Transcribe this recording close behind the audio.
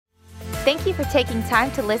Thank you for taking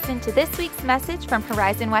time to listen to this week's message from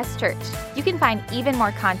Horizon West Church. You can find even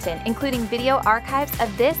more content, including video archives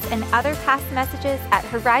of this and other past messages at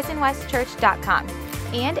horizonwestchurch.com.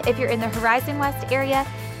 And if you're in the Horizon West area,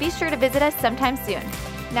 be sure to visit us sometime soon.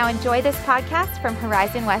 Now enjoy this podcast from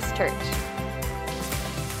Horizon West Church.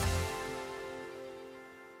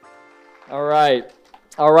 All right.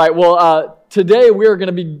 Well, today we are going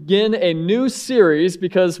to begin a new series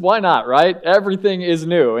because why not, right? Everything is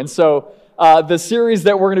new. And so the series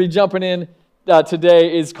that we're going to be jumping in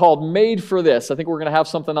today is called Made for This. I think we're going to have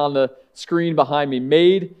something on the screen behind me,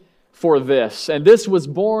 Made for This. And this was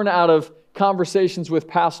born out of conversations with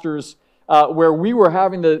pastors where we were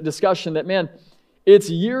having the discussion that, man,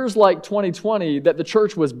 it's years like 2020 that the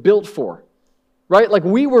church was built for, right? Like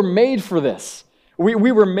we were made for this.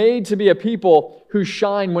 We were made to be a people who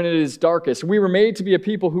shine when it is darkest. We were made to be a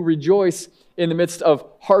people who rejoice in the midst of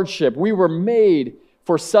hardship. We were made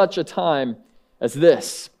for such a time as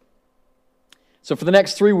this. So for the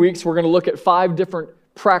next 3 weeks, we're going to look at 5 different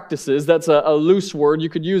practices. That's a loose word. You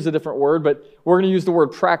could use a different word, but we're going to use the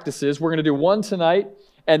word practices. We're going to do 1 tonight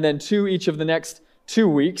and then 2 each of the next 2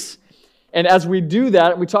 weeks. And as we do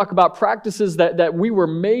that, we talk about practices that we were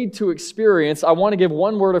made to experience. I want to give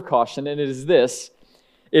one word of caution, and it is this.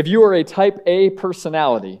 If you are a type A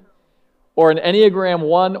personality, or an Enneagram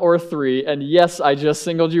 1 or 3, and yes, I just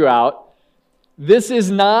singled you out, this is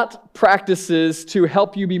not practices to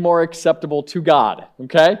help you be more acceptable to God,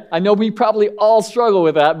 okay? I know we probably all struggle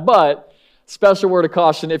with that, but special word of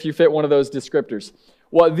caution if you fit one of those descriptors.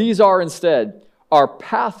 What these are instead are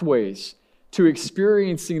pathways to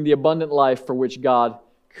experiencing the abundant life for which God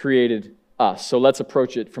created us. So let's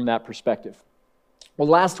approach it from that perspective. Well,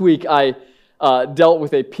 last week I dealt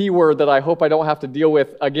with a P word that I hope I don't have to deal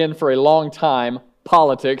with again for a long time,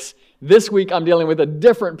 politics. This week I'm dealing with a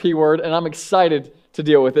different P word, and I'm excited to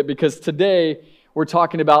deal with it because today we're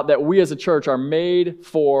talking about that we as a church are made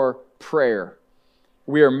for prayer.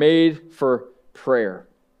 We are made for prayer.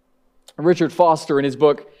 Richard Foster, in his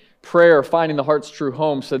book, Prayer, Finding the Heart's True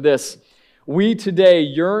Home, said this: "We today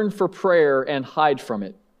yearn for prayer and hide from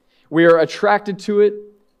it. We are attracted to it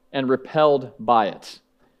and repelled by it."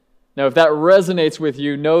 Now, if that resonates with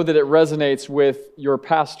you, know that it resonates with your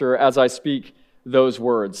pastor as I speak those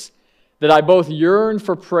words. That I both yearn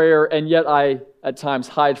for prayer and yet I, at times,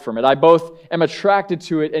 hide from it. I both am attracted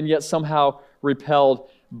to it and yet somehow repelled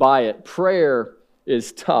by it. Prayer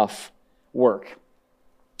is tough work.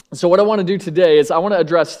 So what I want to do today is I want to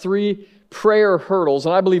address 3 prayer hurdles,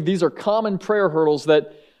 and I believe these are common prayer hurdles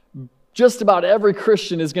that just about every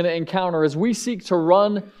Christian is going to encounter as we seek to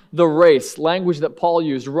run the race, language that Paul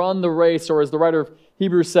used, run the race, or as the writer of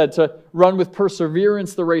Hebrews said, to run with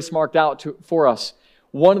perseverance the race marked out for us.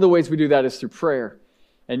 One of the ways we do that is through prayer.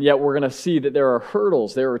 And yet we're going to see that there are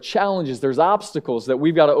hurdles, there are challenges, there's obstacles that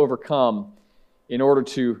we've got to overcome in order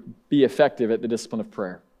to be effective at the discipline of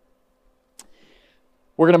prayer.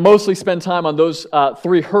 We're going to mostly spend time on those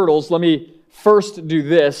 3 hurdles. Let me first do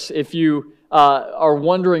this. If you are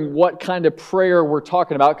wondering what kind of prayer we're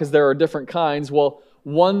talking about, because there are different kinds, well,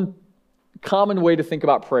 one common way to think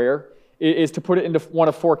about prayer is to put it into one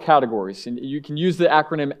of 4 categories. And you can use the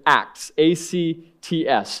acronym ACTS,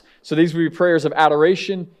 A-C-T-S. So these would be prayers of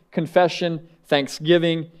adoration, confession,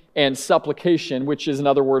 thanksgiving, and supplication, which is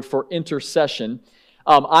another word for intercession.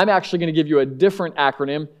 I'm actually going to give you a different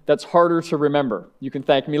acronym that's harder to remember. You can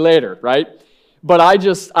thank me later, right? But I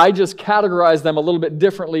just categorize them a little bit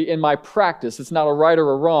differently in my practice. It's not a right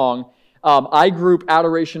or a wrong. I group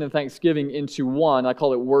adoration and thanksgiving into one. I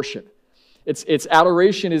call it worship. It's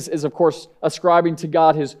adoration is of course ascribing to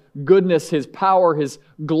God His goodness, His power, His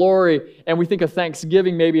glory, and we think of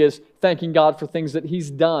thanksgiving maybe as thanking God for things that He's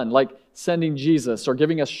done, like sending Jesus or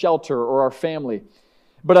giving us shelter or our family.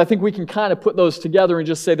 But I think we can kind of put those together and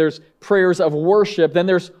just say there's prayers of worship. Then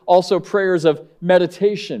there's also prayers of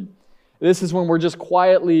meditation. This is when we're just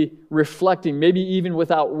quietly reflecting, maybe even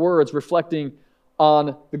without words, reflecting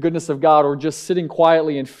on the goodness of God, or just sitting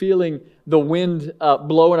quietly and feeling the wind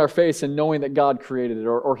blow in our face and knowing that God created it,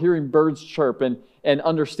 or hearing birds chirp and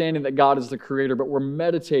understanding that God is the creator, but we're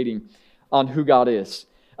meditating on who God is.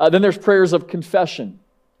 Then there's prayers of confession,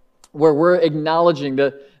 where we're acknowledging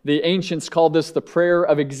the ancients called this the prayer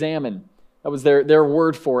of examine. That was their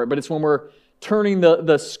word for it, but it's when we're turning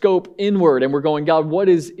the scope inward and we're going, God, what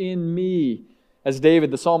is in me? As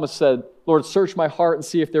David, the psalmist said, Lord, search my heart and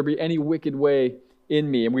see if there be any wicked way in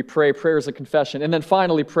me. And we pray prayers of confession. And then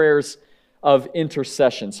finally, prayers of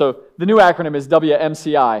intercession. So the new acronym is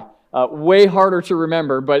WMCI. Way harder to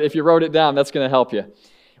remember, but if you wrote it down, that's going to help you.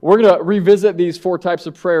 We're going to revisit these 4 types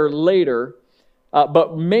of prayer later,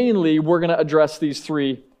 but mainly we're going to address these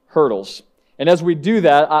 3 hurdles. And as we do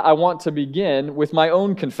that, I want to begin with my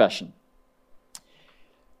own confession.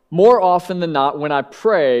 More often than not, when I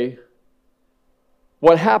pray,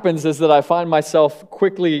 what happens is that I find myself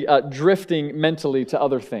quickly drifting mentally to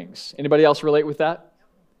other things. Anybody else relate with that?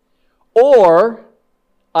 Or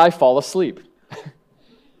I fall asleep.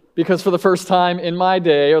 Because for the first time in my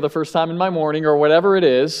day, or the first time in my morning, or whatever it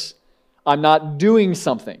is, I'm not doing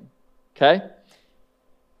something, okay?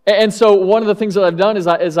 And so one of the things that I've done is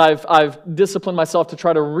I've disciplined myself to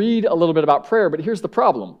try to read a little bit about prayer, but here's the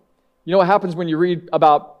problem. You know what happens when you read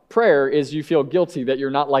about prayer is you feel guilty that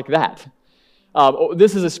you're not like that.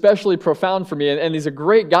 This is especially profound for me, and he's a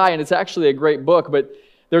great guy, and it's actually a great book, but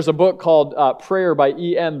there's a book called Prayer by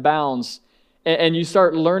E.M. Bounds, and you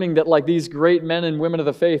start learning that like these great men and women of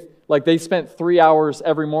the faith, like they spent 3 hours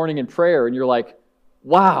every morning in prayer, and you're like,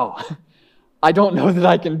 wow, I don't know that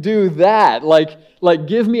I can do that. Like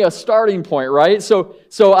give me a starting point, right? So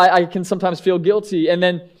I can sometimes feel guilty, and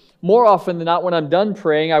then more often than not, when I'm done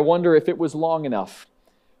praying, I wonder if it was long enough,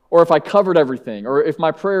 or if I covered everything, or if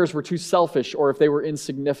my prayers were too selfish, or if they were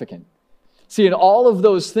insignificant. See, and all of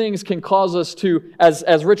those things can cause us to,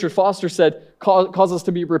 as Richard Foster said, cause us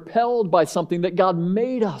to be repelled by something that God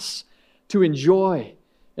made us to enjoy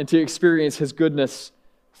and to experience His goodness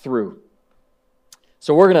through.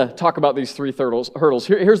 So we're going to talk about these three hurdles.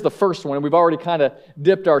 Here's the first one, and we've already kind of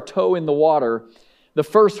dipped our toe in the water. The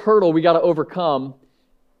first hurdle we got to overcome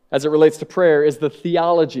as it relates to prayer is the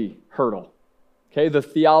theology hurdle. Okay, the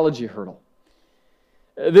theology hurdle.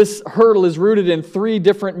 This hurdle is rooted in three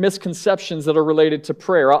different misconceptions that are related to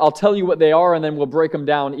prayer. I'll tell you what they are, and then we'll break them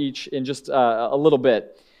down each in just a little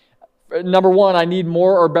bit. Number one, I need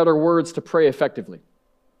more or better words to pray effectively.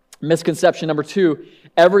 Misconception number two,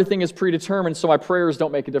 everything is predetermined, so my prayers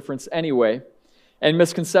don't make a difference anyway. And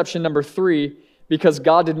misconception number three, because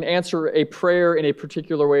God didn't answer a prayer in a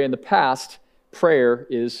particular way in the past, prayer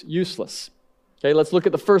is useless. Okay, let's look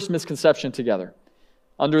at the first misconception together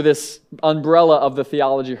under this umbrella of the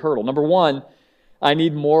theology hurdle. Number one, I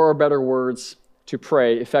need more or better words to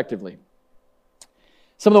pray effectively.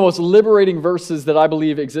 Some of the most liberating verses that I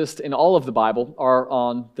believe exist in all of the Bible are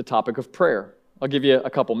on the topic of prayer. I'll give you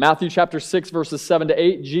a couple. Matthew chapter 6, verses 7 to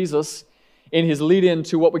 8, Jesus, in his lead-in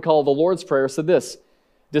to what we call the Lord's Prayer, said this,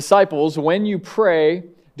 "Disciples, when you pray,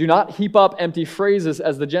 do not heap up empty phrases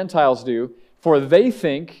as the Gentiles do, for they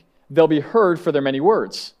think they'll be heard for their many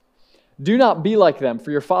words. Do not be like them,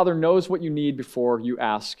 for your Father knows what you need before you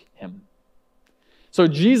ask Him." So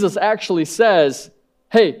Jesus actually says,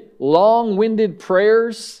 hey, long-winded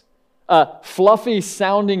prayers,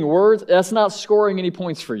 fluffy-sounding words, that's not scoring any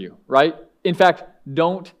points for you, right? In fact,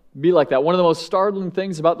 don't be like that. One of the most startling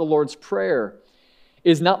things about the Lord's Prayer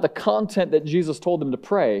is not the content that Jesus told them to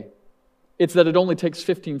pray, it's that it only takes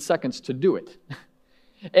 15 seconds to do it.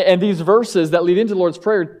 And these verses that lead into the Lord's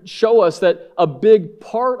Prayer show us that a big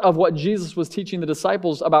part of what Jesus was teaching the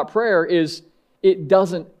disciples about prayer is it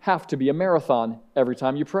doesn't have to be a marathon every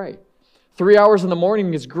time you pray. 3 hours in the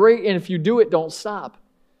morning is great, and if you do it, don't stop.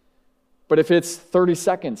 But if it's 30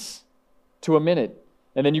 seconds to a minute,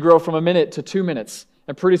 and then you grow from a minute to 2 minutes,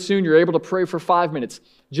 and pretty soon you're able to pray for 5 minutes,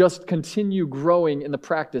 just continue growing in the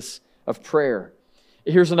practice of prayer.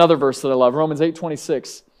 Here's another verse that I love, Romans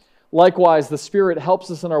 8:26. "Likewise, the Spirit helps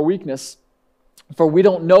us in our weakness, for we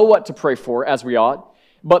don't know what to pray for as we ought,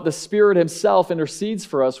 but the Spirit Himself intercedes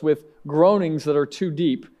for us with groanings that are too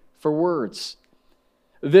deep for words."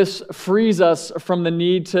 This frees us from the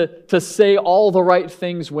need to say all the right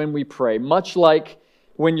things when we pray, much like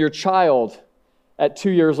when your child at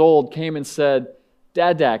 2 years old came and said,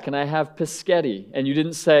 "Dad, can I have biscotti?" And you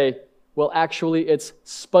didn't say, "Well, actually, it's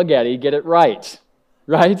spaghetti, get it right,"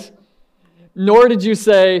 right? Nor did you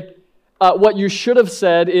say, what you should have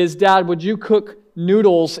said is, "Dad, would you cook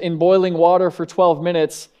noodles in boiling water for 12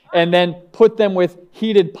 minutes and then put them with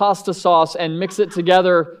heated pasta sauce and mix it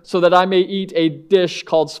together so that I may eat a dish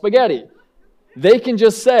called spaghetti?" They can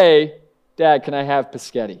just say, "Dad, can I have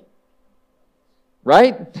biscotti?"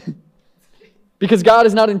 Right? Because God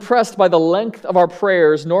is not impressed by the length of our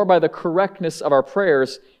prayers, nor by the correctness of our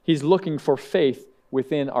prayers. He's looking for faith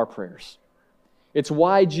within our prayers. It's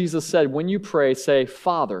why Jesus said, when you pray, say,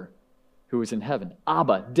 "Father who is in heaven."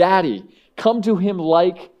 Abba, Daddy. Come to Him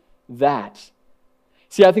like that.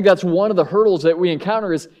 See, I think that's one of the hurdles that we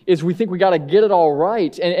encounter is we think we got to get it all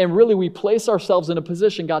right. And really we place ourselves in a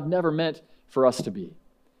position God never meant for us to be.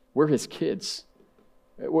 We're His kids.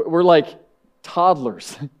 We're like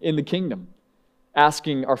toddlers in the kingdom,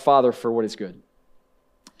 asking our Father for what is good.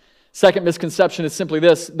 Second misconception is simply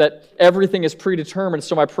this, that everything is predetermined,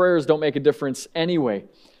 so my prayers don't make a difference anyway.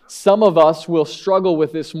 Some of us will struggle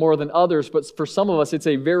with this more than others, but for some of us, it's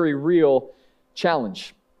a very real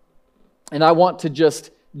challenge. And I want to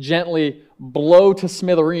just gently blow to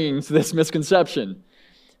smithereens this misconception.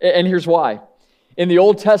 And here's why. In the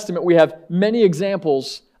Old Testament, we have many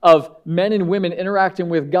examples of men and women interacting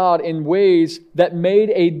with God in ways that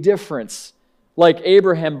made a difference, like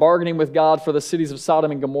Abraham bargaining with God for the cities of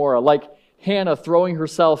Sodom and Gomorrah, like Hannah throwing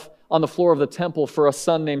herself on the floor of the temple for a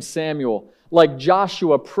son named Samuel, like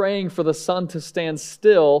Joshua praying for the sun to stand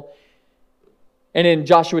still. And in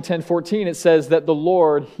Joshua 10:14, it says that the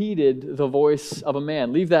Lord heeded the voice of a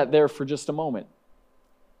man. Leave that there for just a moment.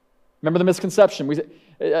 Remember the misconception.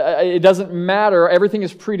 It doesn't matter. Everything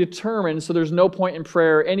is predetermined, so there's no point in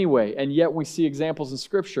prayer anyway. And yet we see examples in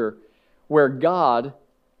Scripture where God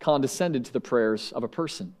condescended to the prayers of a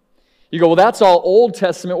person. You go, well, that's all Old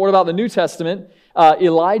Testament. What about the New Testament?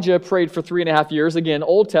 Elijah prayed for 3.5 years. Again,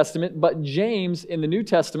 Old Testament. But James in the New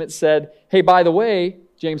Testament said, hey, by the way,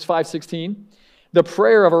 James 5:16, the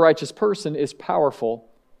prayer of a righteous person is powerful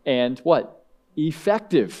and what?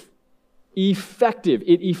 Effective. Effective.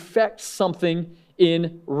 It effects something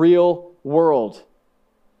in real world.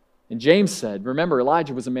 And James said, remember,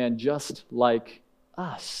 Elijah was a man just like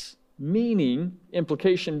us. Meaning,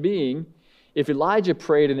 implication being, if Elijah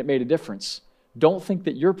prayed and it made a difference, don't think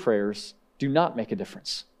that your prayers do not make a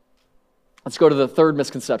difference. Let's go to the third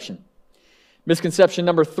misconception. Misconception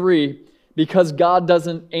number 3, because God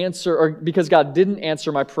didn't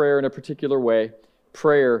answer my prayer in a particular way,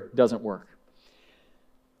 prayer doesn't work.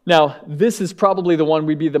 Now, this is probably the one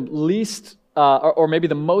we'd be the least, or maybe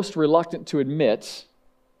the most reluctant to admit,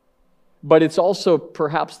 but it's also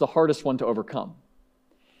perhaps the hardest one to overcome.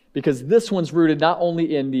 Because this one's rooted not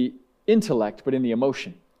only in the intellect, but in the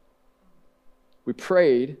emotion. We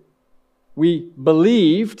prayed, we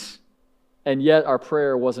believed, and yet our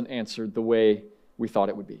prayer wasn't answered the way we thought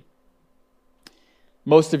it would be.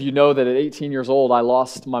 Most of you know that at 18 years old, I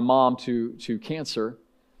lost my mom to cancer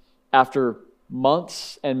after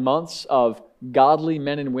months and months of godly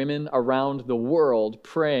men and women around the world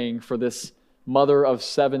praying for this mother of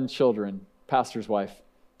 7 children, pastor's wife,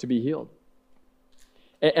 to be healed.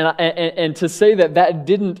 And to say that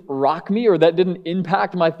didn't rock me or that didn't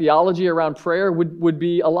impact my theology around prayer would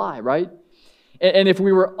be a lie, right? And if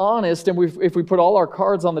we were honest and if we put all our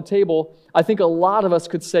cards on the table, I think a lot of us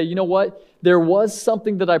could say, you know what? There was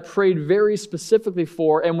something that I prayed very specifically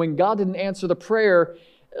for, and when God didn't answer the prayer,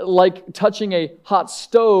 like touching a hot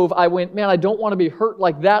stove, I went, man, I don't want to be hurt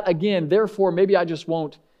like that again. Therefore, maybe I just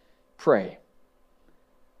won't pray.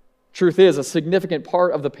 Truth is, a significant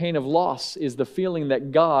part of the pain of loss is the feeling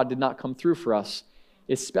that God did not come through for us,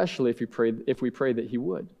 especially if we prayed that He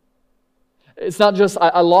would. It's not just,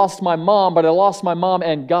 I lost my mom, but I lost my mom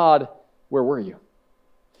and God, where were you?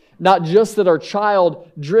 Not just that our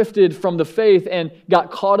child drifted from the faith and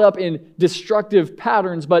got caught up in destructive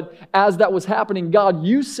patterns, but as that was happening, God,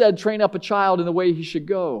 you said train up a child in the way he should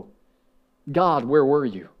go. God, where were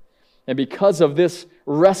you? And because of this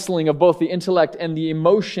wrestling of both the intellect and the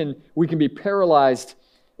emotion, we can be paralyzed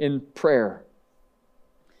in prayer.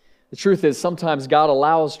 The truth is, sometimes God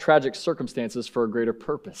allows tragic circumstances for a greater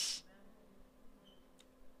purpose.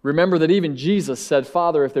 Remember that even Jesus said,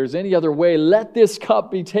 Father, if there's any other way, let this cup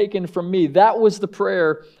be taken from me. That was the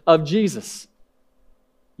prayer of Jesus.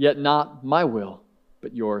 Yet not my will,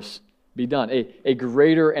 but yours be done. A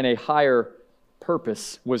greater and a higher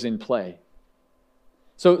purpose was in play.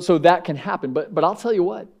 So that can happen. But I'll tell you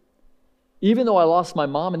what, even though I lost my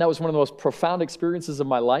mom, and that was one of the most profound experiences of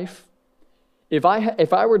my life, if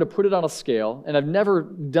I were to put it on a scale, and I've never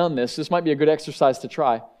done this might be a good exercise to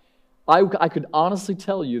try, I could honestly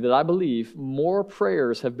tell you that I believe more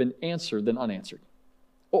prayers have been answered than unanswered.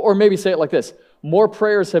 Or maybe say it like this, more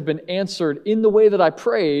prayers have been answered in the way that I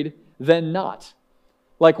prayed than not.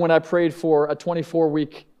 Like when I prayed for a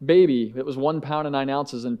 24-week baby that was 1 pound and 9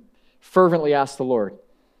 ounces and fervently asked the Lord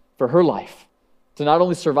for her life to not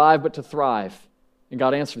only survive but to thrive. And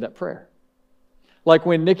God answered that prayer. Like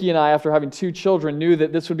when Nikki and I, after having 2 children, knew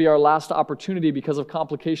that this would be our last opportunity because of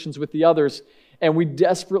complications with the others, and we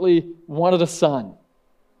desperately wanted a son.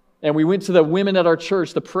 And we went to the women at our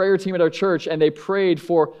church, the prayer team at our church, and they prayed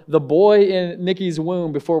for the boy in Nikki's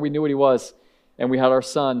womb before we knew what he was. And we had our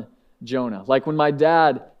son, Jonah. Like when my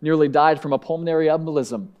dad nearly died from a pulmonary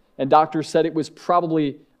embolism, and doctors said it was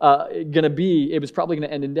probably going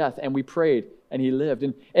to end in death. And we prayed, and he lived.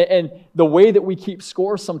 And the way that we keep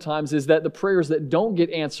score sometimes is that the prayers that don't get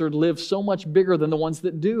answered live so much bigger than the ones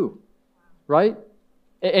that do, right?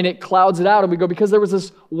 And it clouds it out, and we go, because there was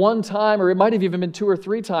this one time, or it might have even been 2 or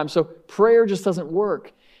 3 times, so prayer just doesn't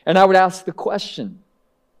work. And I would ask the question,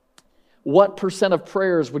 what percent of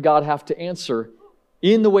prayers would God have to answer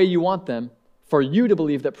in the way you want them for you to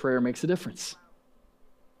believe that prayer makes a difference?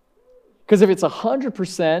 Because if it's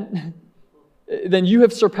 100%, then you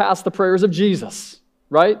have surpassed the prayers of Jesus,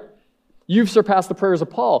 right? You've surpassed the prayers of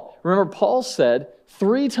Paul. Remember, Paul said,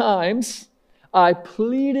 3 times I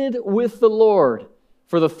pleaded with the Lord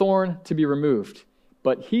for the thorn to be removed.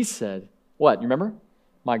 But he said, what? You remember?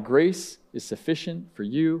 My grace is sufficient for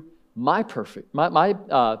you. My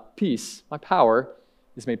peace, my power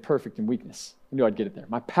is made perfect in weakness. I knew I'd get it there.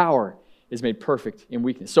 My power is made perfect in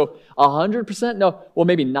weakness. So 100%? No. Well,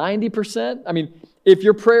 maybe 90%? I mean, if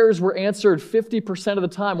your prayers were answered 50% of the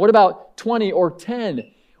time, what about 20 or 10?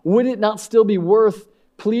 Would it not still be worth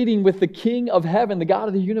pleading with the King of heaven, the God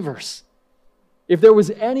of the universe? If there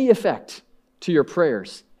was any effect to your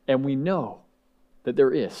prayers, and we know that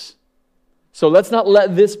there is. So let's not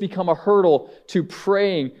let this become a hurdle to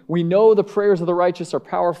praying. We know the prayers of the righteous are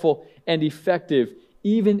powerful and effective,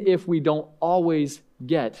 even if we don't always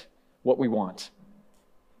get what we want.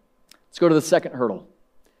 Let's go to the second hurdle.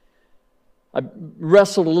 I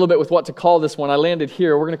wrestled a little bit with what to call this one. I landed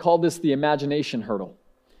here. We're going to call this the imagination hurdle.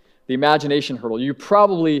 The imagination hurdle. You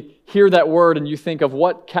probably hear that word and you think of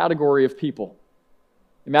what category of people?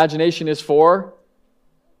 Imagination is for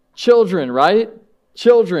children, right?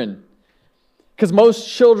 Children. Because most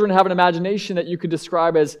children have an imagination that you could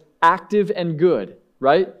describe as active and good,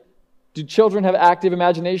 right? Do children have active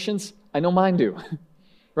imaginations? I know mine do,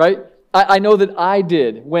 right? I know that I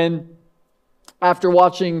did when, after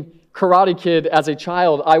watching Karate Kid as a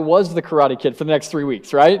child, I was the Karate Kid for the next 3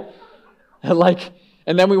 weeks, right?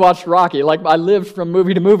 And then we watched Rocky. I lived from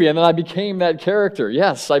movie to movie, and then I became that character.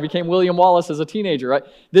 Yes, I became William Wallace as a teenager, right?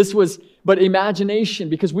 But imagination,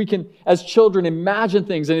 because we can, as children, imagine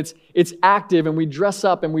things, and it's active, and we dress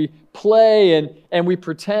up, and we play, and we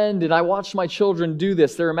pretend, and I watched my children do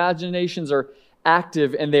this. Their imaginations are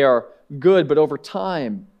active, and they are good, but over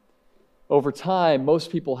time,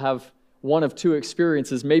 most people have one of 2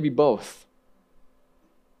 experiences, maybe both.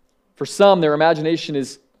 For some, their imagination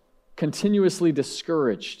is continuously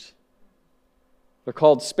discouraged. They're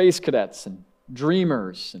called space cadets and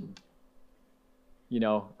dreamers and,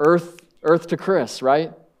 Earth to Chris,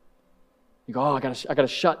 right? You go, I gotta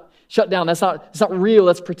shut down. That's not real.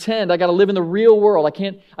 That's pretend. I gotta live in the real world.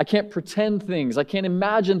 I can't pretend things. I can't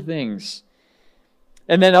imagine things.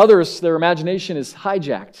 And then others, their imagination is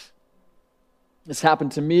hijacked. This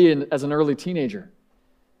happened to me as an early teenager,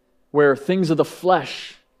 where things of the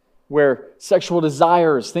flesh, where sexual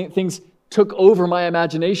desires, things took over my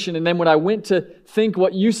imagination. And then when I went to think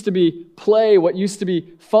what used to be play, what used to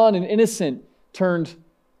be fun and innocent, turned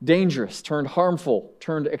dangerous, turned harmful,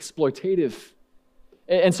 turned exploitative.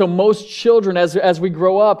 And so most children, as we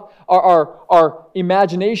grow up, our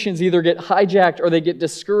imaginations either get hijacked or they get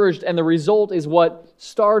discouraged. And the result is what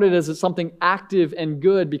started as something active and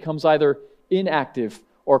good becomes either inactive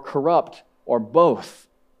or corrupt or both.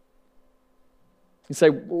 You say,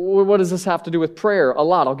 what does this have to do with prayer? A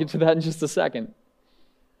lot. I'll get to that in just a second.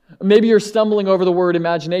 Maybe you're stumbling over the word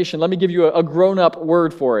imagination. Let me give you a grown-up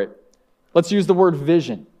word for it. Let's use the word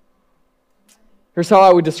vision. Here's how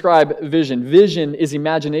I would describe vision. Vision is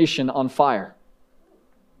imagination on fire.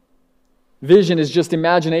 Vision is just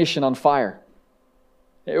imagination on fire.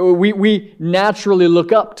 We naturally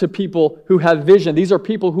look up to people who have vision. These are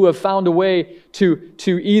people who have found a way to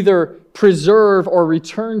either preserve or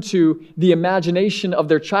return to the imagination of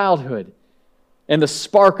their childhood. And the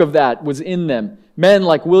spark of that was in them. Men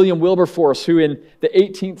like William Wilberforce, who in the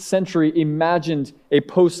 18th century imagined a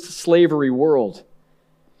post-slavery world.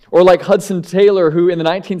 Or like Hudson Taylor, who in the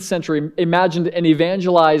 19th century imagined an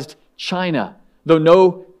evangelized China, though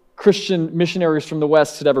no Christian missionaries from the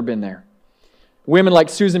West had ever been there. Women like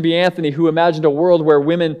Susan B. Anthony, who imagined a world where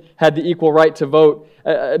women had the equal right to vote.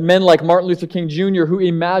 Men like Martin Luther King Jr., who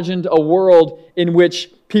imagined a world in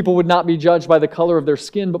which people would not be judged by the color of their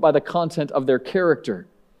skin, but by the content of their character.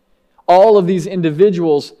 All of these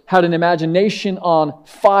individuals had an imagination on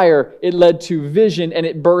fire. It led to vision, and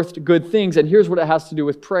it birthed good things. And here's what it has to do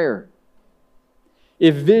with prayer.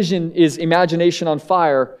 If vision is imagination on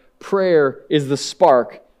fire, prayer is the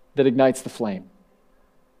spark that ignites the flame.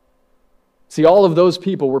 See, all of those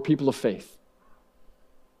people were people of faith.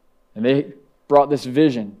 And they brought this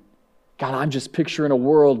vision. God, I'm just picturing a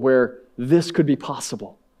world where this could be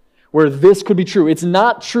possible, where this could be true. It's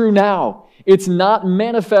not true now. It's not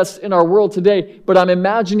manifest in our world today, but I'm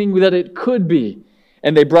imagining that it could be.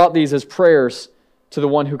 And they brought these as prayers to the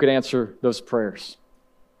one who could answer those prayers.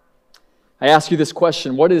 I ask you this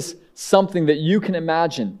question: what is something that you can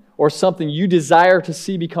imagine or something you desire to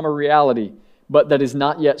see become a reality, but that is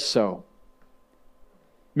not yet so?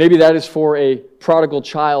 Maybe that is for a prodigal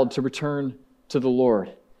child to return to the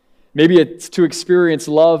Lord. Maybe it's to experience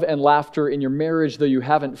love and laughter in your marriage, though you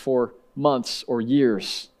haven't for months or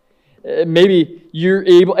years. Maybe you're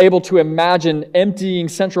able to imagine emptying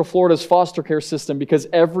Central Florida's foster care system because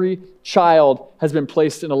every child has been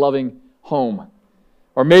placed in a loving home.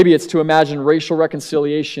 Or maybe it's to imagine racial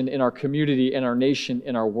reconciliation in our community, in our nation,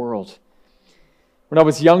 in our world. When I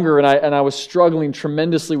was younger and I was struggling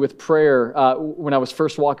tremendously with prayer when I was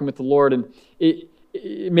first walking with the Lord, and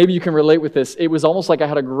maybe you can relate with this. It was almost like I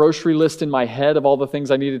had a grocery list in my head of all the things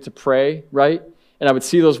I needed to pray, right? And I would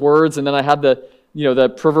see those words, and then I had the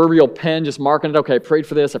proverbial pen just marking it. Okay, I prayed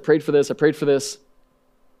for this, I prayed for this, I prayed for this.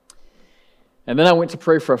 And then I went to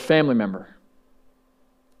pray for a family member.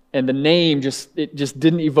 And the name just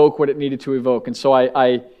didn't evoke what it needed to evoke. And so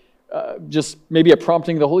I just maybe a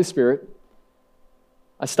prompting of the Holy Spirit,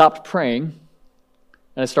 I stopped praying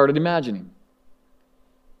and I started imagining.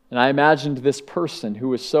 And I imagined this person who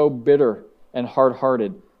was so bitter and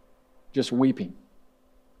hard-hearted just weeping.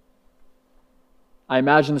 I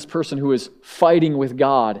imagined this person who was fighting with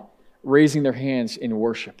God, raising their hands in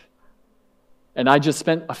worship. And I just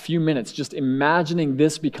spent a few minutes just imagining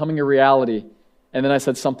this becoming a reality. And then I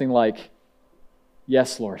said something like,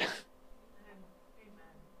 "Yes, Lord."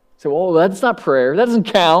 So, well, that's not prayer. That doesn't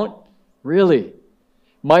count. Really?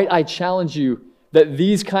 Might I challenge you that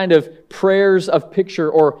these kind of prayers of picture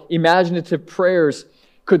or imaginative prayers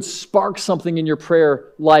could spark something in your prayer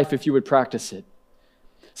life if you would practice it.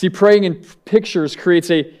 See, praying in pictures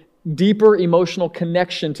creates a deeper emotional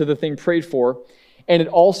connection to the thing prayed for, and it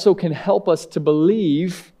also can help us to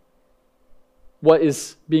believe what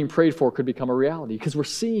is being prayed for could become a reality because we're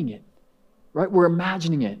seeing it, right? We're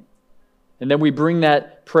imagining it. And then we bring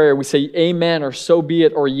that prayer, we say, "Amen," or "So be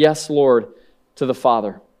it," or "Yes, Lord," to the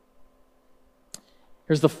Father.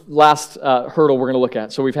 Here's the last hurdle we're going to look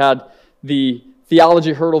at. So we've had the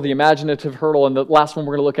theology hurdle, the imaginative hurdle, and the last one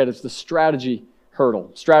we're going to look at is the strategy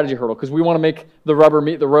hurdle. Strategy hurdle, because we want to make the rubber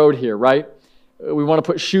meet the road here, right? We want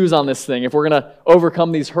to put shoes on this thing. If we're going to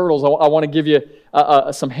overcome these hurdles, I want to give you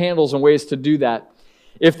some handles and ways to do that.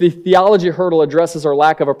 If the theology hurdle addresses our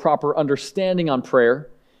lack of a proper understanding on prayer,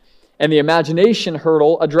 and the imagination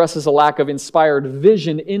hurdle addresses a lack of inspired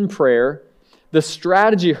vision in prayer, the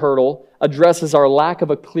strategy hurdle addresses our lack of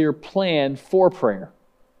a clear plan for prayer.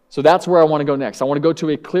 So that's where I want to go next. I want to go to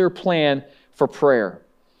a clear plan for prayer.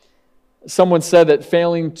 Someone said that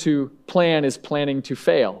failing to plan is planning to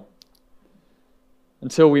fail.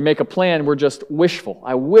 Until we make a plan, we're just wishful.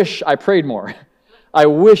 I wish I prayed more. I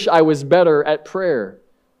wish I was better at prayer.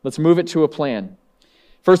 Let's move it to a plan.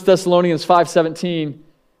 1 Thessalonians 5:17,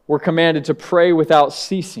 we're commanded to pray without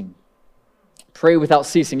ceasing. Pray without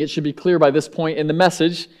ceasing. It should be clear by this point in the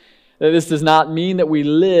message that this does not mean that we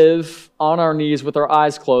live on our knees with our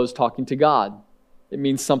eyes closed talking to God. It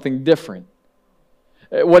means something different.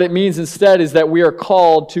 What it means instead is that we are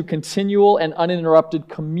called to continual and uninterrupted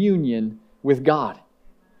communion with God.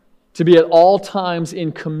 To be at all times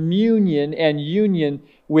in communion and union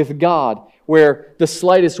with God, where the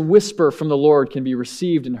slightest whisper from the Lord can be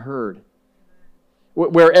received and heard.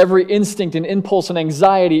 Where every instinct and impulse and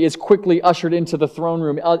anxiety is quickly ushered into the throne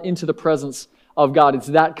room, into the presence of God. It's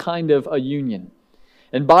that kind of a union.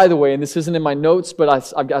 And by the way, and this isn't in my notes, but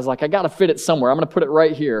I was like, I got to fit it somewhere. I'm going to put it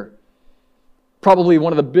right here. Probably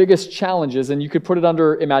one of the biggest challenges, and you could put it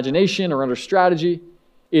under imagination or under strategy,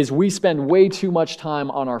 is we spend way too much time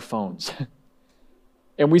on our phones.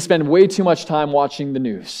 And we spend way too much time watching the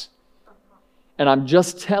news. And I'm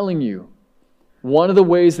just telling you, one of the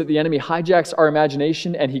ways that the enemy hijacks our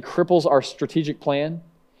imagination and he cripples our strategic plan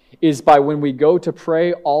is by when we go to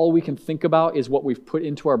pray, all we can think about is what we've put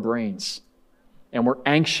into our brains. And we're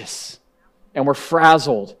anxious. And we're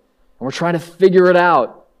frazzled. And we're trying to figure it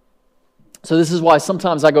out. So this is why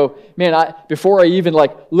sometimes I go, man, before I even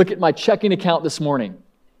look at my checking account this morning,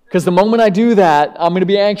 because the moment I do that, I'm going to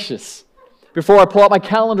be anxious. Before I pull out my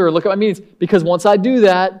calendar and look at my meetings, because once I do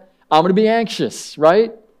that, I'm going to be anxious,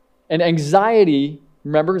 right? And anxiety,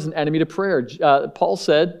 remember, is an enemy to prayer. Paul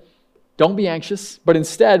said, don't be anxious, but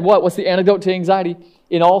instead, what? What's the antidote to anxiety?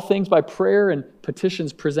 In all things, by prayer and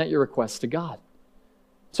petitions, present your requests to God.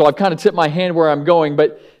 So I've kind of tipped my hand where I'm going,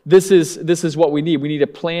 but this is what we need. We need a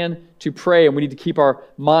plan to pray, and we need to keep our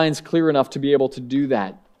minds clear enough to be able to do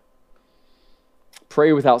that.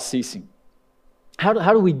 Pray without ceasing. How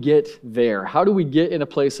do we get there? How do we get in a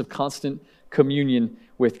place of constant communion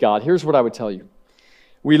with God? Here's what I would tell you.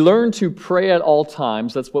 We learn to pray at all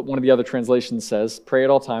times. That's what one of the other translations says, pray at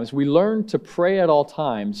all times. We learn to pray at all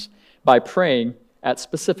times by praying at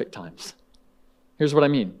specific times. Here's what I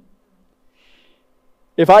mean.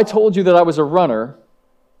 If I told you that I was a runner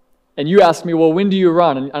And you asked me, well, when do you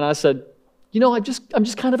run? And I said, I'm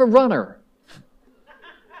just kind of a runner.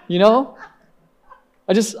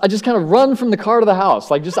 I just kind of run from the car to the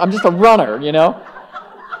house. I'm just a runner,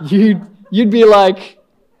 You'd be like,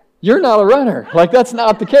 you're not a runner. That's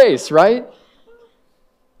not the case, right?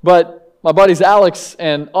 But my buddies Alex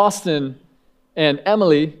and Austin and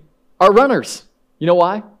Emily are runners. You know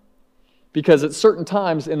why? Because at certain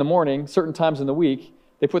times in the morning, certain times in the week,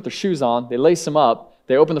 they put their shoes on, they lace them up,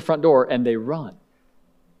 they open the front door, and they run.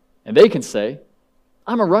 And they can say,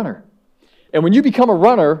 I'm a runner. And when you become a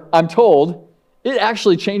runner, I'm told, it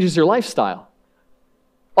actually changes your lifestyle.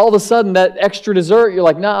 All of a sudden, that extra dessert, you're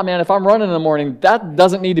like, nah, man, if I'm running in the morning, that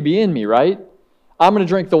doesn't need to be in me, right? I'm going to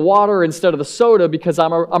drink the water instead of the soda because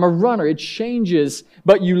I'm a runner. It changes,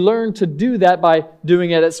 but you learn to do that by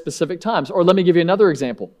doing it at specific times. Or let me give you another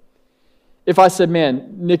example. If I said,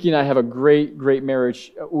 man, Nikki and I have a great, great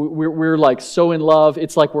marriage. We're like so in love.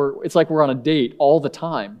 It's like we're on a date all the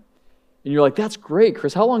time. And you're like, that's great,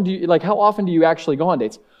 Chris. How often do you actually go on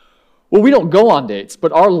dates? Well, we don't go on dates,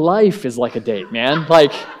 but our life is like a date, man.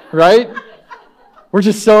 Right? We're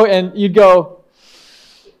just so, and you'd go,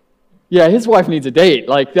 yeah, his wife needs a date.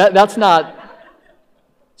 That's not.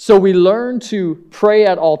 So we learn to pray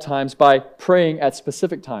at all times by praying at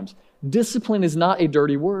specific times. Discipline is not a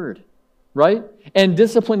dirty word, right? And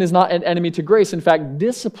discipline is not an enemy to grace. In fact,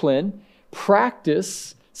 discipline,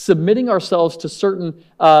 practice, submitting ourselves to certain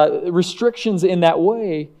restrictions in that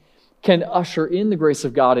way can usher in the grace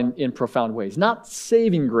of God in profound ways. Not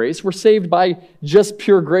saving grace. We're saved by just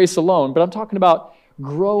pure grace alone, but I'm talking about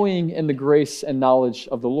growing in the grace and knowledge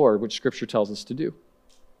of the Lord, which Scripture tells us to do.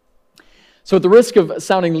 So at the risk of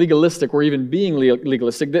sounding legalistic or even being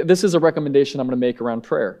legalistic, this is a recommendation I'm going to make around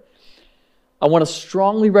prayer. I want to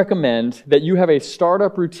strongly recommend that you have a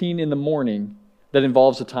startup routine in the morning that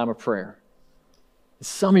involves a time of prayer.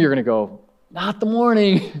 Some of you are going to go, not the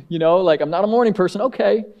morning, I'm not a morning person.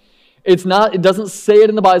 Okay. It doesn't say it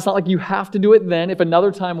in the Bible. It's not like you have to do it then if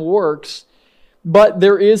another time works. But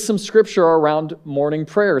there is some scripture around morning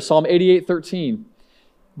prayer. Psalm 88:13.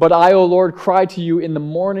 But I, O Lord, cry to you in the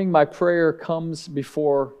morning, my prayer comes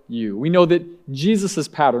before you. We know that Jesus'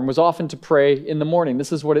 pattern was often to pray in the morning.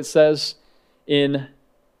 This is what it says in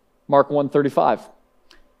Mark 1:35.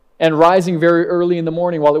 And rising very early in the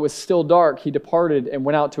morning, while it was still dark, he departed and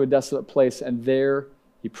went out to a desolate place, and there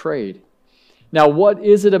he prayed. Now, what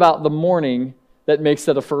is it about the morning that makes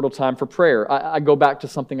it a fertile time for prayer? I go back to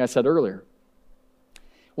something I said earlier.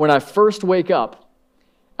 When I first wake up,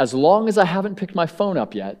 as long as I haven't picked my phone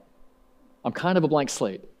up yet, I'm kind of a blank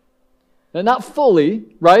slate. Now, not fully,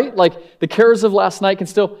 right? The cares of last night can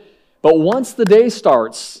still, but once the day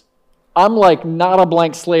starts, I'm not a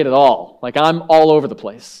blank slate at all. I'm all over the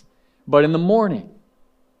place. But in the morning,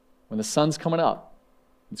 when the sun's coming up,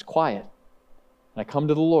 it's quiet, and I come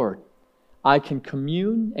to the Lord, I can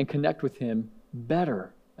commune and connect with Him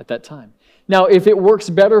better at that time. Now, if it works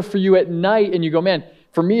better for you at night and you go, man,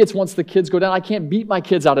 for me, it's once the kids go down, I can't beat my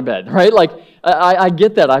kids out of bed, right? I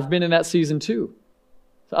get that. I've been in that season too.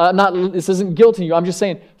 This isn't guilting you. I'm just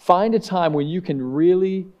saying, find a time when you can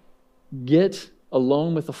really get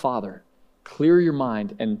alone with the Father, clear your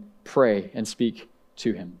mind, and pray and speak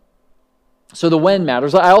to Him. So the when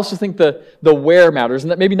matters. I also think the where matters,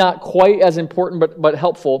 and that maybe not quite as important, but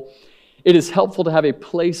helpful. It is helpful to have a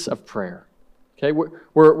place of prayer. Okay,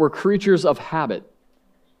 we're creatures of habit.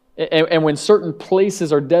 And when certain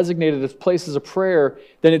places are designated as places of prayer,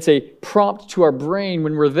 then it's a prompt to our brain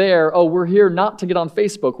when we're there, oh, we're here not to get on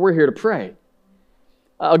Facebook, we're here to pray.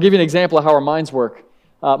 I'll give you an example of how our minds work.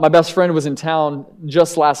 My best friend was in town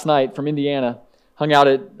just last night from Indiana, hung out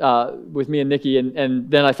with me and Nikki,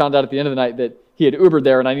 and then I found out at the end of the night that he had Ubered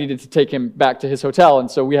there and I needed to take him back to his hotel,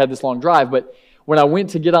 and so we had this long drive. But when I went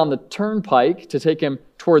to get on the turnpike to take him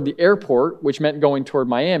toward the airport, which meant going toward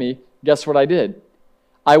Miami, guess what I did?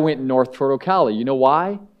 I went north toward Ocala. You know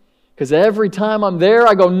why? Because every time I'm there,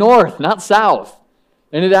 I go north, not south.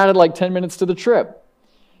 And it added 10 minutes to the trip.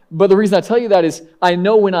 But the reason I tell you that is I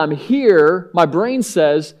know when I'm here, my brain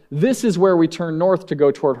says, this is where we turn north to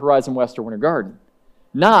go toward Horizon West or Winter Garden.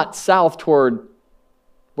 Not south toward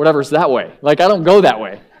whatever's that way. I don't go that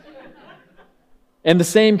way. And the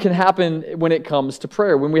same can happen when it comes to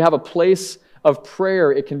prayer. When we have a place of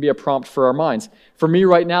prayer, it can be a prompt for our minds. For me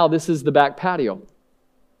right now, this is the back patio.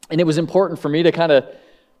 And it was important for me to kind of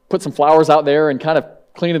put some flowers out there and kind of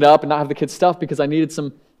clean it up and not have the kids' stuff because I needed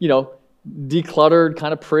some, decluttered,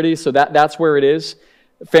 kind of pretty. So that's where it is.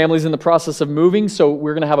 Family's in the process of moving, so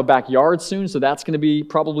we're going to have a backyard soon. So that's going to be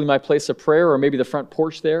probably my place of prayer, or maybe the front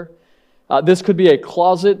porch there. This could be a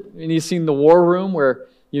closet, and you've seen the war room where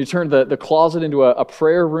You turn the closet into a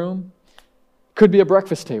prayer room. Could be a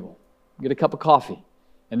breakfast table. Get a cup of coffee.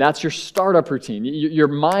 And that's your startup routine. Your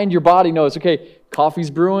mind, your body knows, okay, coffee's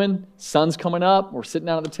brewing, sun's coming up, we're sitting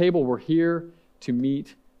down at the table, we're here to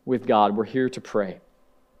meet with God. We're here to pray.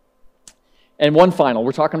 And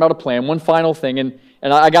we're talking about a plan, one final thing, and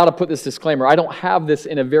I got to put this disclaimer. I don't have this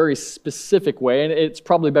in a very specific way, and it's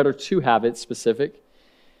probably better to have it specific.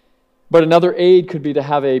 But another aid could be to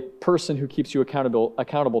have a person who keeps you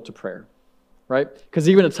accountable to prayer, right? Because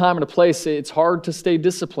even a time and a place, it's hard to stay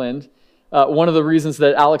disciplined. One of the reasons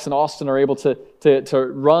that Alex and Austin are able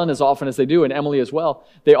to run as often as they do, and Emily as well,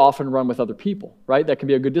 they often run with other people, right? That can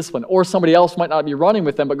be a good discipline. Or somebody else might not be running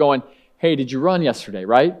with them, but going, hey, did you run yesterday,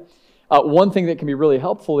 right? One thing that can be really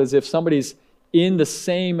helpful is if somebody's in the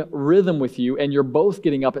same rhythm with you and you're both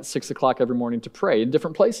getting up at 6 o'clock every morning to pray in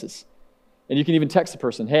different places. And you can even text the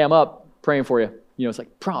person, hey, I'm up praying for you. It's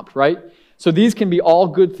like prompt, right? So these can be all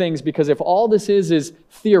good things, because if all this is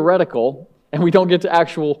theoretical and we don't get to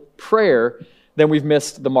actual prayer, then we've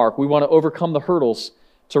missed the mark. We want to overcome the hurdles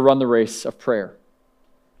to run the race of prayer.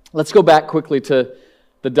 Let's go back quickly to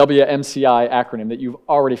the WMCI acronym that you've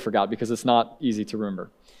already forgot, because it's not easy to remember.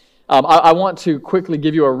 I want to quickly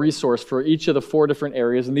give you a resource for each of the 4 different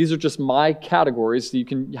areas, and these are just my categories. You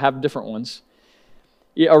can have different ones.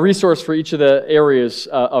 A resource for each of the areas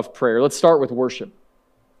of prayer. Let's start with worship.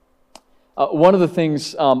 One of the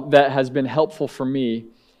things that has been helpful for me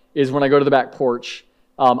is when I go to the back porch,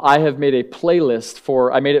 I have made a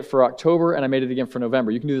playlist I made it for October, and I made it again for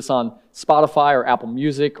November. You can do this on Spotify or Apple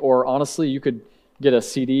Music, or honestly, you could get a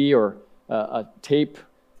CD or a tape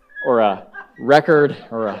or a record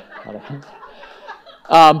or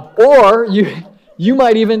or you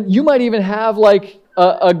might even have like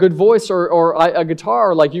a good voice or a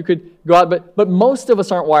guitar. Like you could go out, but most of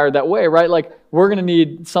us aren't wired that way, right? Like we're going to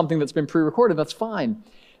need something that's been pre-recorded. That's fine.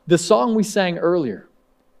 The song we sang earlier,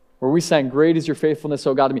 where we sang, "Great is your faithfulness,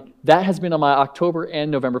 O God, to me," that has been on my October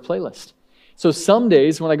and November playlist. So some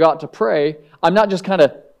days when I go out to pray, I'm not just kind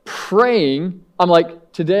of praying. I'm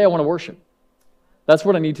like, today I want to worship. That's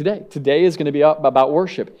what I need today. Today is going to be about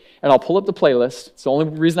worship. And I'll pull up the playlist. It's the only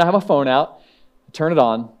reason I have my phone out. Turn it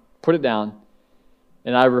on, put it down,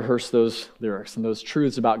 and I rehearse those lyrics and those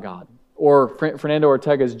truths about God. Or Fernando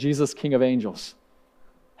Ortega's Jesus, King of Angels,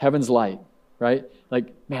 Heaven's Light, right?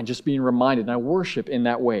 Like, man, just being reminded. And I worship in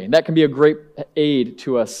that way. And that can be a great aid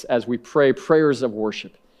to us as we pray prayers of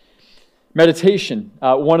worship. Meditation.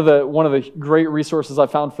 One of the great resources I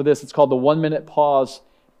found for this, it's called the 1 Minute Pause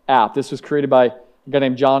app. This was created by a guy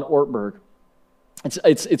named John Ortberg.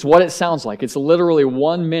 It's what it sounds like. It's literally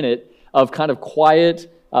 1 minute of kind of quiet,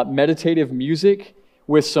 meditative music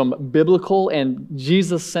with some biblical and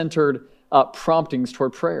Jesus-centered promptings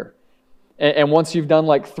toward prayer. And once you've done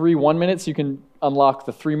like 3 1 minutes, you can unlock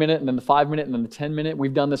the 3 minute and then the 5 minute and then the 10 minute.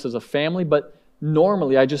 We've done this as a family, but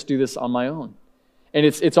normally I just do this on my own. And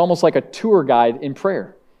it's almost like a tour guide in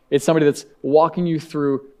prayer. It's somebody that's walking you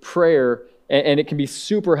through prayer, and it can be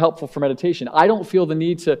super helpful for meditation. I don't feel the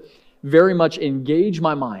need to very much engage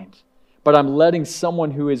my mind, but I'm letting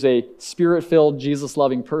someone who is a Spirit-filled,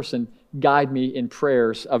 Jesus-loving person guide me in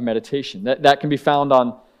prayers of meditation. That can be found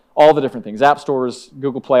on all the different things, app stores,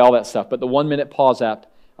 Google Play, all that stuff. But the 1 Minute Pause app,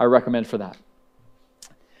 I recommend for that.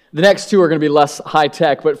 The next 2 are going to be less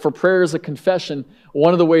high-tech, but for prayers of confession,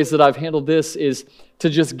 one of the ways that I've handled this is to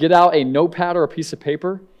just get out a notepad or a piece of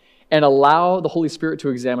paper and allow the Holy Spirit to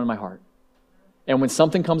examine my heart. And when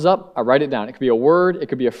something comes up, I write it down. It could be a word, it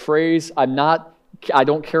could be a phrase. I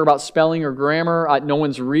don't care about spelling or grammar. No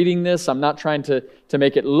one's reading this. I'm not trying to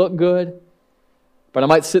make it look good. But I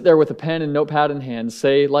might sit there with a pen and notepad in hand,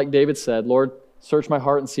 say, like David said, "Lord, search my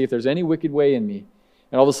heart and see if there's any wicked way in me."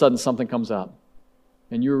 And all of a sudden, something comes up.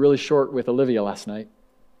 And you were really short with Olivia last night,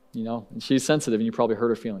 and she's sensitive, and you probably hurt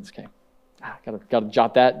her feelings. Okay, got to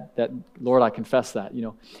jot that. Lord, I confess that.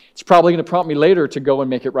 It's probably going to prompt me later to go and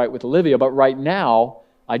make it right with Olivia, but right now,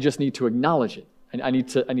 I just need to acknowledge it. I need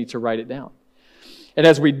to write it down. And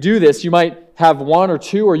as we do this, you might have 1 or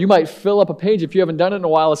 2, or you might fill up a page if you haven't done it in a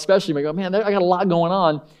while. Especially, you might go, "Man, I got a lot going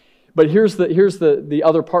on." But here's the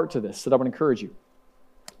other part to this that I would encourage you.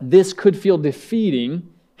 This could feel defeating.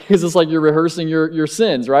 Because it's like you're rehearsing your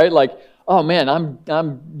sins, right? Like, oh man, I'm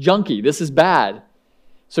junky. This is bad.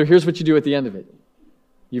 So here's what you do at the end of it.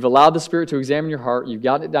 You've allowed the Spirit to examine your heart. You've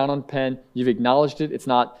gotten it down on pen. You've acknowledged it. It's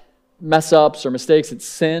not mess-ups or mistakes. It's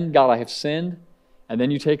sin. God, I have sinned. And then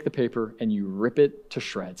you take the paper and you rip it to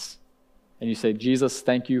shreds. And you say, "Jesus,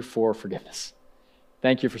 thank you for forgiveness.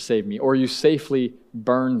 Thank you for saving me." Or you safely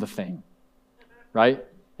burn the thing, right?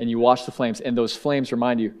 And you watch the flames. And those flames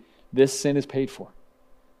remind you, this sin is paid for.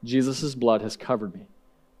 Jesus' blood has covered me.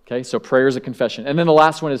 Okay, so prayers of confession. And then the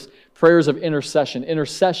last one is prayers of intercession.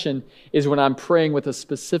 Intercession is when I'm praying with a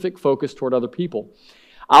specific focus toward other people.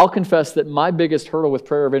 I'll confess that my biggest hurdle with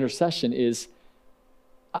prayer of intercession is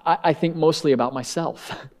I think mostly about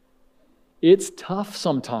myself. It's tough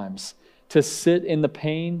sometimes to sit in the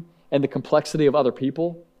pain and the complexity of other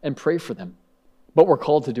people and pray for them. But we're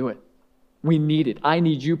called to do it. We need it. I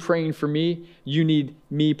need you praying for me. You need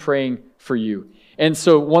me praying for you. And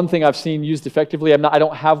so one thing I've seen used effectively, I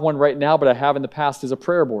don't have one right now, but I have in the past, is a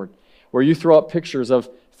prayer board where you throw up pictures of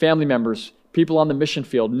family members, people on the mission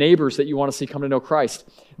field, neighbors that you want to see come to know Christ.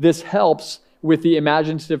 This helps with the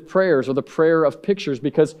imaginative prayers or the prayer of pictures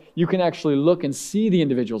because you can actually look and see the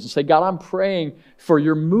individuals and say, God, I'm praying for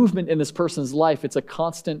your movement in this person's life. It's a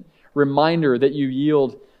constant reminder that you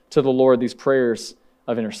yield to the Lord these prayers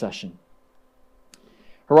of intercession.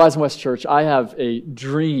 Horizon West Church, I have a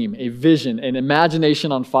dream, a vision, an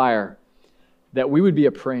imagination on fire that we would be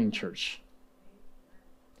a praying church.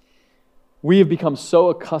 We have become so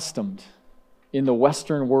accustomed in the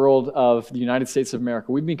Western world of the United States of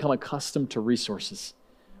America. We've become accustomed to resources,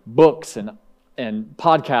 books and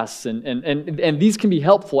podcasts, and these can be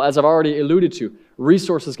helpful, as I've already alluded to.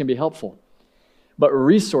 Resources can be helpful. But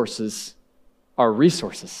resources are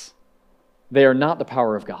resources. They are not the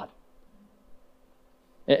power of God.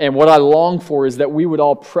 And what I long for is that we would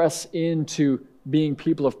all press into being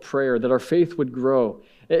people of prayer, that our faith would grow.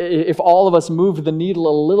 If all of us moved the needle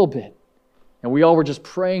a little bit, and we all were just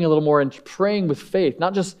praying a little more and praying with faith,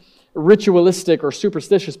 not just ritualistic or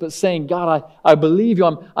superstitious, but saying, God, I believe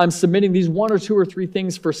you. I'm submitting these 1 or 2 or 3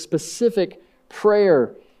 things for specific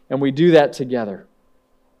prayer, and we do that together.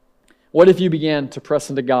 What if you began to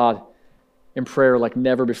press into God in prayer like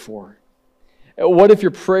never before? What if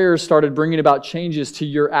your prayers started bringing about changes to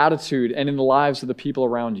your attitude and in the lives of the people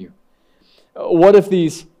around you? What if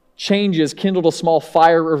these changes kindled a small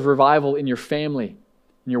fire of revival in your family,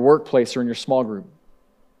 in your workplace, or in your small group?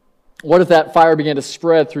 What if that fire began to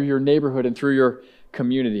spread through your neighborhood and through your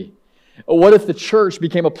community? What if the church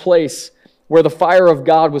became a place where the fire of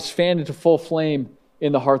God was fanned into full flame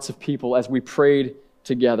in the hearts of people as we prayed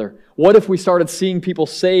together? What if we started seeing people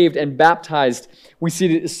saved and baptized? We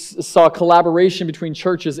saw collaboration between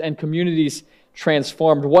churches and communities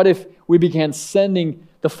transformed. What if we began sending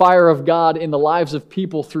the fire of God in the lives of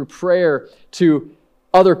people through prayer to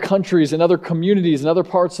other countries and other communities and other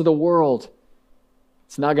parts of the world?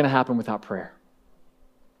 It's not going to happen without prayer.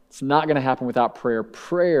 It's not going to happen without prayer.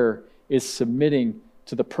 Prayer is submitting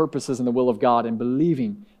to the purposes and the will of God and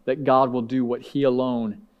believing that God will do what He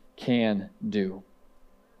alone can do.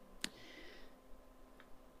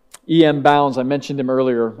 E.M. Bounds, I mentioned him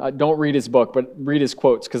earlier. I don't read his book, but read his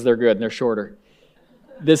quotes because they're good and they're shorter.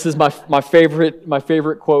 This is my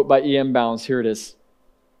favorite quote by E.M. Bounds. Here it is.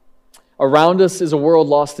 Around us is a world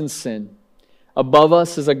lost in sin. Above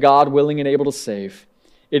us is a God willing and able to save.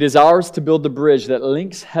 It is ours to build the bridge that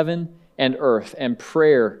links heaven and earth, and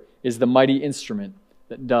prayer is the mighty instrument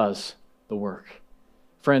that does the work.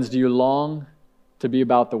 Friends, do you long to be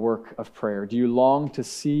about the work of prayer? Do you long to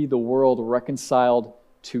see the world reconciled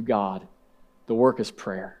to God? The work is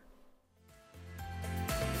prayer.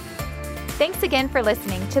 Thanks again for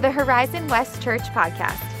listening to the Horizon West Church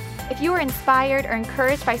podcast. If you were inspired or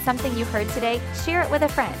encouraged by something you heard today, share it with a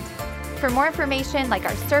friend. For more information like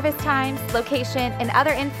our service times, location, and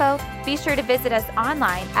other info, be sure to visit us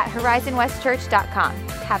online at horizonwestchurch.com.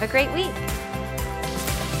 Have a great week.